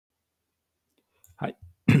はい。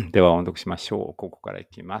では音読しましょう。ここからい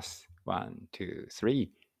きます。One, two, three.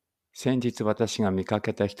 先日私が見か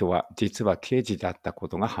けた人は実は刑事だったこ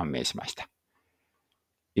とが判明しました。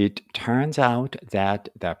It turns out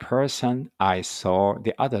that the person I saw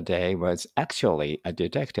the other day was actually a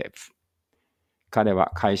detective. 彼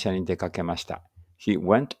は会社に出かけました。He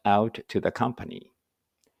went out to the company.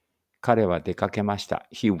 彼は出かけました。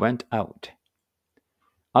He went out.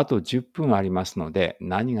 あと10分ありますので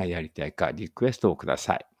何がやりたいかリクエストをくだ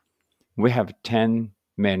さい。We have 10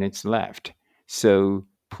 minutes left, so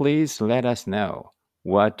please let us know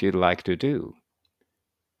what you'd like to do.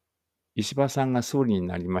 石破さんが総理に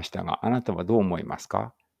なりましたが、あなたはどう思います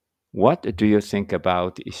か？ What do you think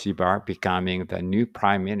about Ishiba becoming the new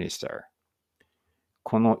prime minister?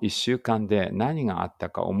 この1週間で何があった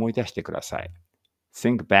か思い出してください。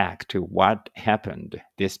Think back to what happened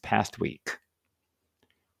this past week.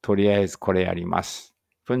 とりあえずこれやります。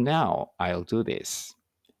For now, I'll do this.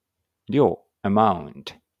 量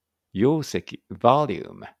amount 容積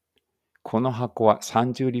volume この箱は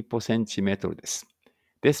30立方センチメートルです。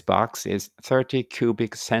This box is 30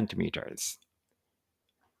 cubic centimeters.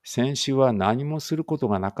 先週は何もすること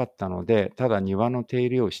がなかったので、ただ庭の手入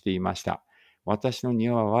れをしていました。私の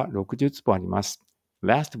庭は60坪あります。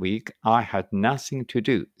Last week, I had nothing to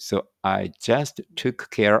do, so I just took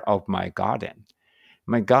care of my garden.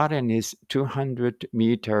 My garden is 200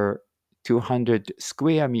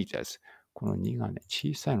 square meters. この2がね、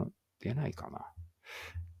小さいの出ないかな。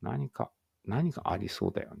何かありそ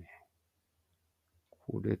うだよね。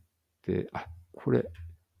これって、これで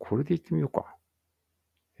言ってみようか。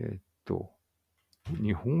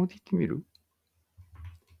日本語で言ってみる？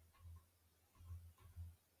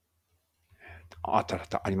あ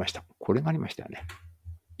りました。これがありましたよね。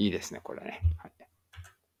いいですね、これね。はい。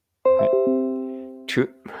う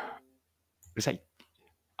るさい。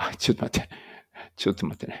ちょっと待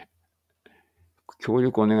ってね。協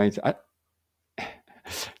力お願いしま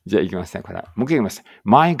す。じゃあ行きますね、これ。もう一回言います。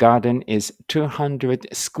My garden is 200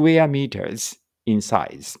 square meters in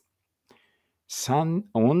size.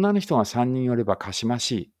 女の人が3人寄ればかしま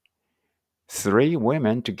しい。Three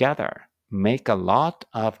women together make a lot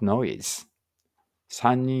of noise.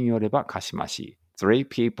 3人寄ればかしましい。Three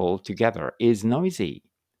people together is noisy.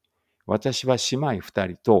 私は姉妹2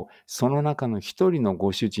人とその中の1人の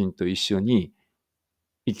ご主人と一緒に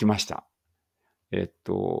行きました。例え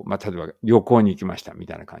ば旅行に行きましたみ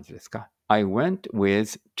たいな感じですか。I went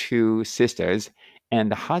with two sisters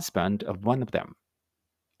and the husband of one of them.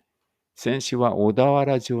 先週は小田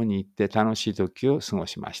原城に行って楽しい時を過ご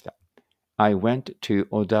しました。I went to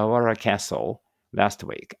Odawara Castle last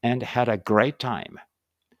week and had a great time.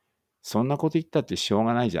 そんなこと言ったってしょう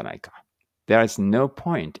がないじゃないか。There is no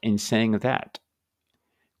point in saying that.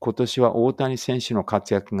 今年は大谷選手の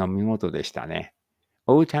活躍が見事でしたね。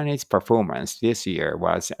Otani's performance this year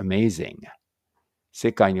was amazing.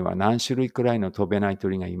 世界には何種類くらいの飛べない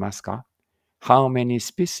鳥がいますか？ How many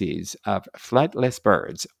species of flightless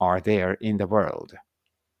birds are there in the world?